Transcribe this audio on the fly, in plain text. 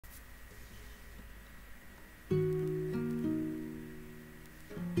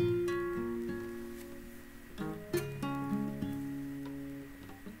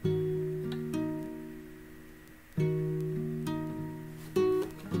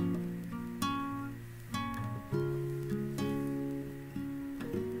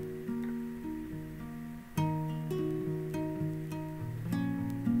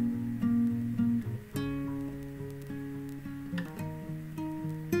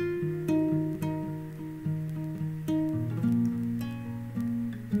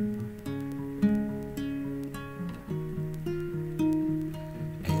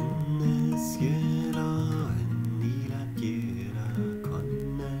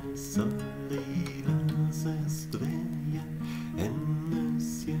sol y las estrellas en el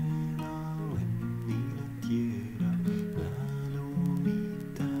cielo, en la tierra, la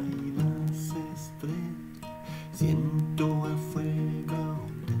lunita y las estrellas. Siento el fuego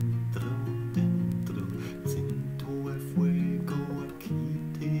dentro, dentro, siento el fuego, aquí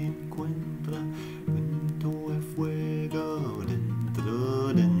te encuentro. Siento el fuego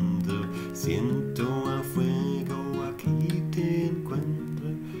dentro, dentro, siento el fuego, aquí te encuentro.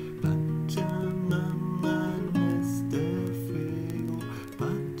 Pachamama, nuestro fuego,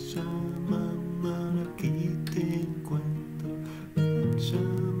 Pachamama, aquí te encuentro.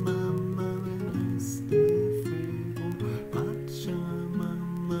 Pachamama, nuestro fuego,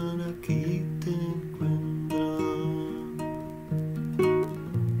 Pachamama, aquí te encuentro.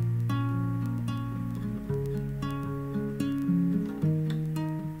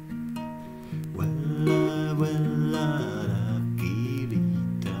 Vuela, vuela la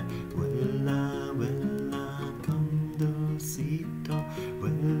quilita, vuela, vuela con dulcito,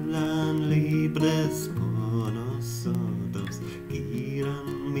 vuelan libres por nosotros,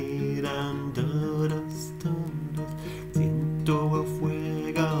 giran, miran todos, todos. Siento el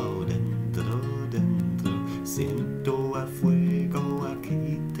fuego dentro, dentro, siento el fuego,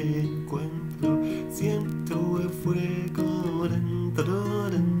 aquí te encuentro. Siento el fuego dentro,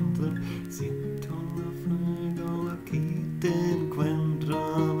 dentro, siento el fuego, aquí te encuentro.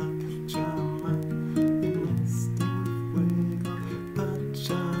 Pachamama, en este fuego,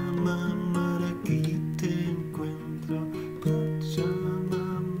 Pachamama, aquí te encuentro.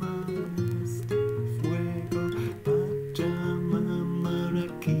 Pachamama, en este fuego, Pachamama,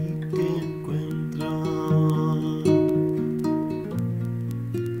 aquí te encuentro.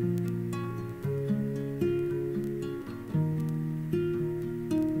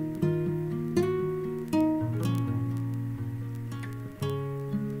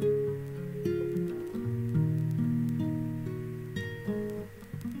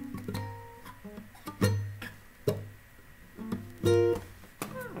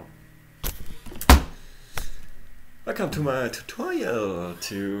 Welcome to my tutorial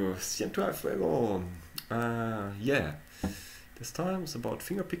to Siento el Fuego. Yeah, this time is about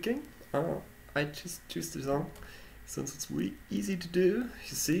finger picking. I just choose the song since it's really easy to do.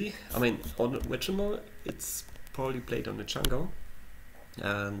 You see, I mean, on the original it's probably played on the Django,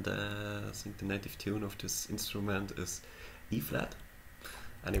 and I think the native tune of this instrument is E flat.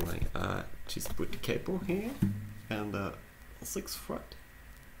 Anyway, just put the capo here and 6th fret.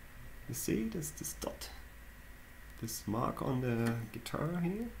 You see, there's this dot, this mark on the guitar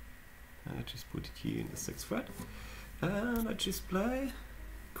here, and I just put it here in the 6th fret, and I just play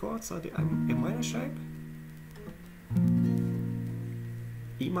chords are the A minor shape,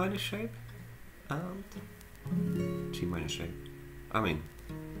 E minor shape, and G minor shape. I mean,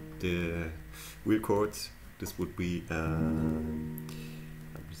 the real chords, this would be, let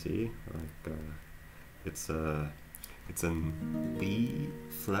me see, like, it's an B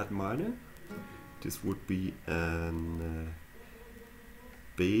flat minor. This would be an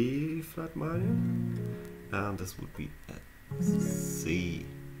B flat minor, and this would be a C.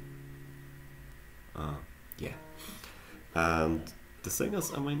 Yeah. And the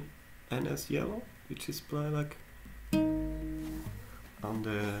singers, I mean, Cielo, you just play like on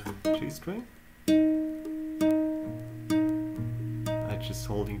the G string. I just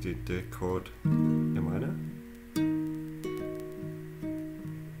holding the chord A minor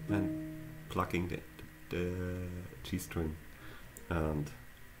and plucking the G string, and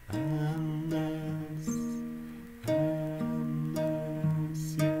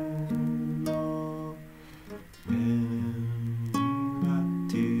cielo en la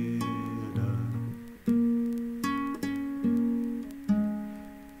tierra,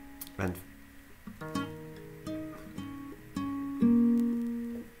 and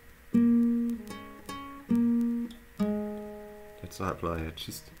that's how I play. I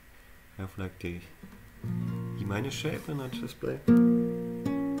just have like the E minor shape, and I just play,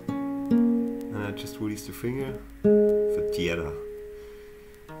 and I just release the finger for tierra.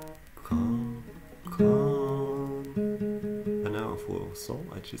 Come, come. And now for sol,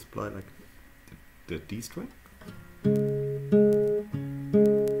 I just play like the D string.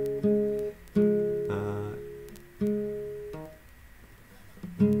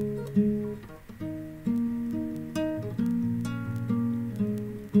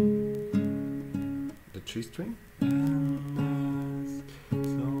 G string, and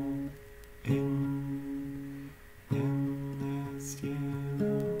so en el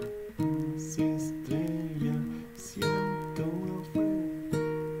cielo se estrella, siento el fuego.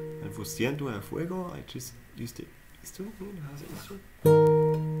 And for siento el fuego, I just used the E string. How's it?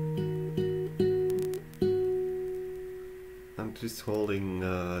 just holding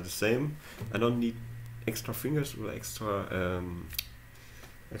the same. I don't need extra fingers or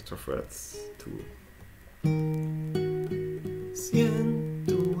extra frets to.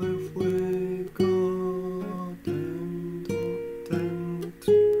 Siento el fuego dentro.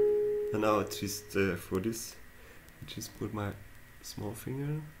 And now it's just for this, I just put my small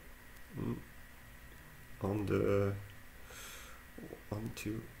finger on the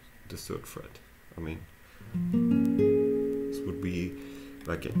onto the third fret. I mean, this would be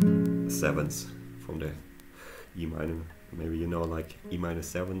like a seventh from the E minor. Maybe you know, like E minor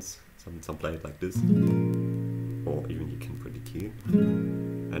sevenths. Some play it like this, or even you can put it here.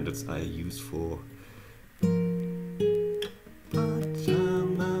 And that's I use for.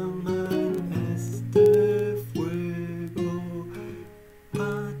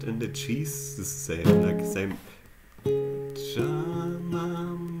 And the cheese is the same, like same.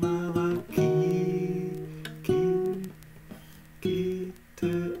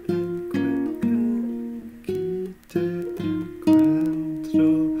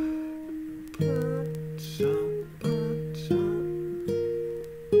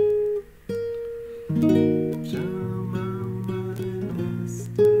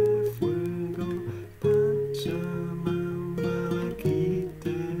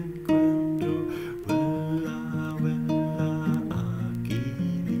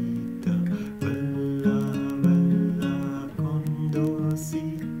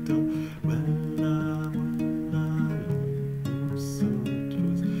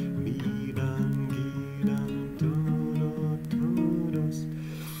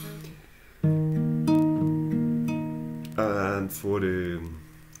 And for the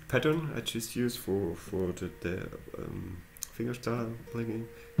pattern I just use for the fingerstyle playing,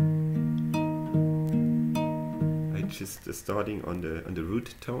 I just starting on the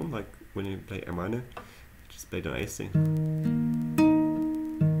root tone, like when you play A minor, just play the A string.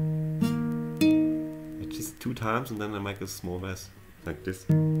 It's just 2 times and then I make a small bass like this.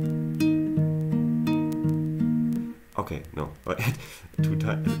 Okay, no, 2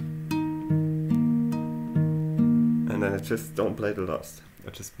 times. And then I just don't play the last. I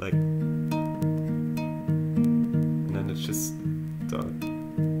just play. And then it's just done.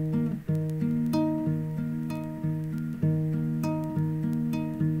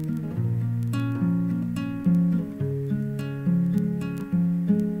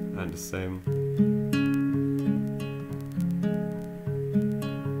 And the same.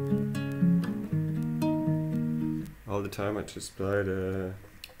 All the time I just play the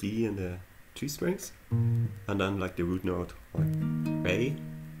D and the G strings, and then like the root note, like A,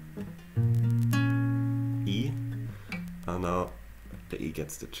 E, and now the E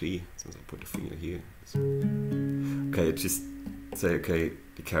gets the G, since I put the finger here. Okay, just say, okay,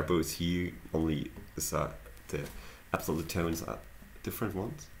 the capo is here, only the absolute tones are different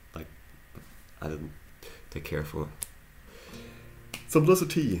ones, like, I didn't take care for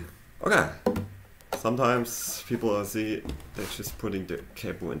simplicity. Okay, sometimes people I see, they're just putting the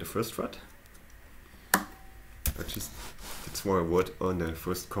capo in the first fret. That's more a word on the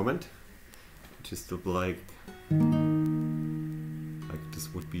first comment. Just look like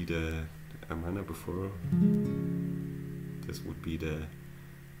this would be the A minor before. This would be the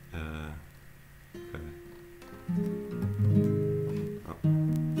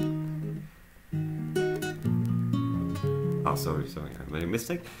oh, sorry, I made a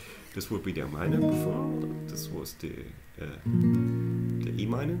mistake. This would be the A minor before. This was the E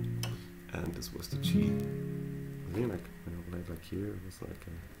minor, and this was the G. I think like when I played like here, it was like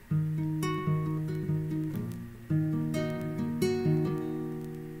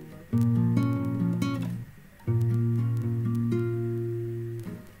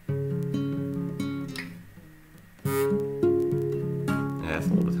yeah, it's a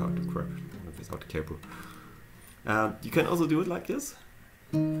little bit hard to grab without the capo. You can also do it like this.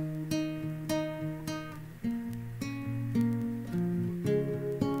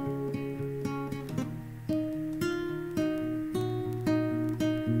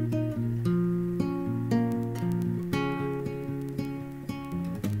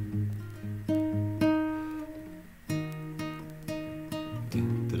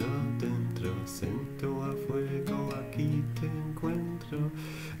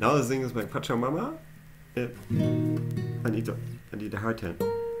 Now the thing is my Pacha Mama. Yeah. I need the high ten.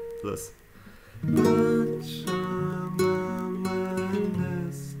 This.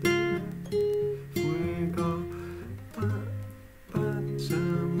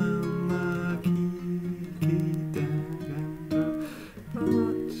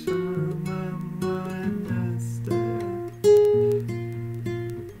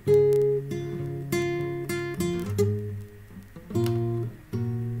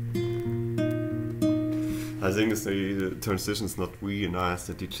 thing is the transition is not really nice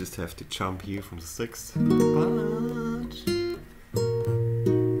that you just have to jump here from the 6th.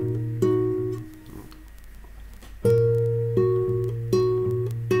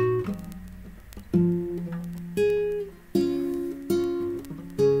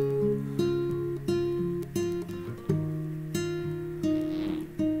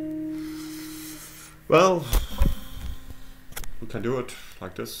 But well, we can do it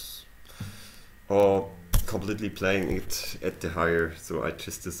like this, or completely playing it at the higher. So I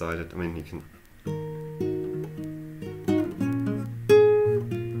just decided, I mean, you can.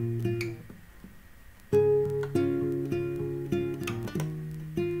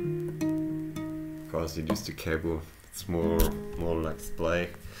 Because you use the cable, it's more like play.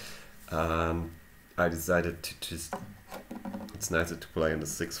 And I decided to just, it's nicer to play on the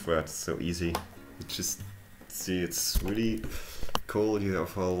 6th fret, it's so easy. You just see, it's really cool. You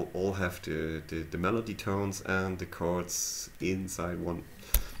have all have the melody tones and the chords inside one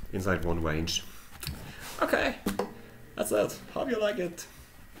range. Okay, that's it. Hope you like it.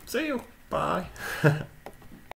 See you. Bye.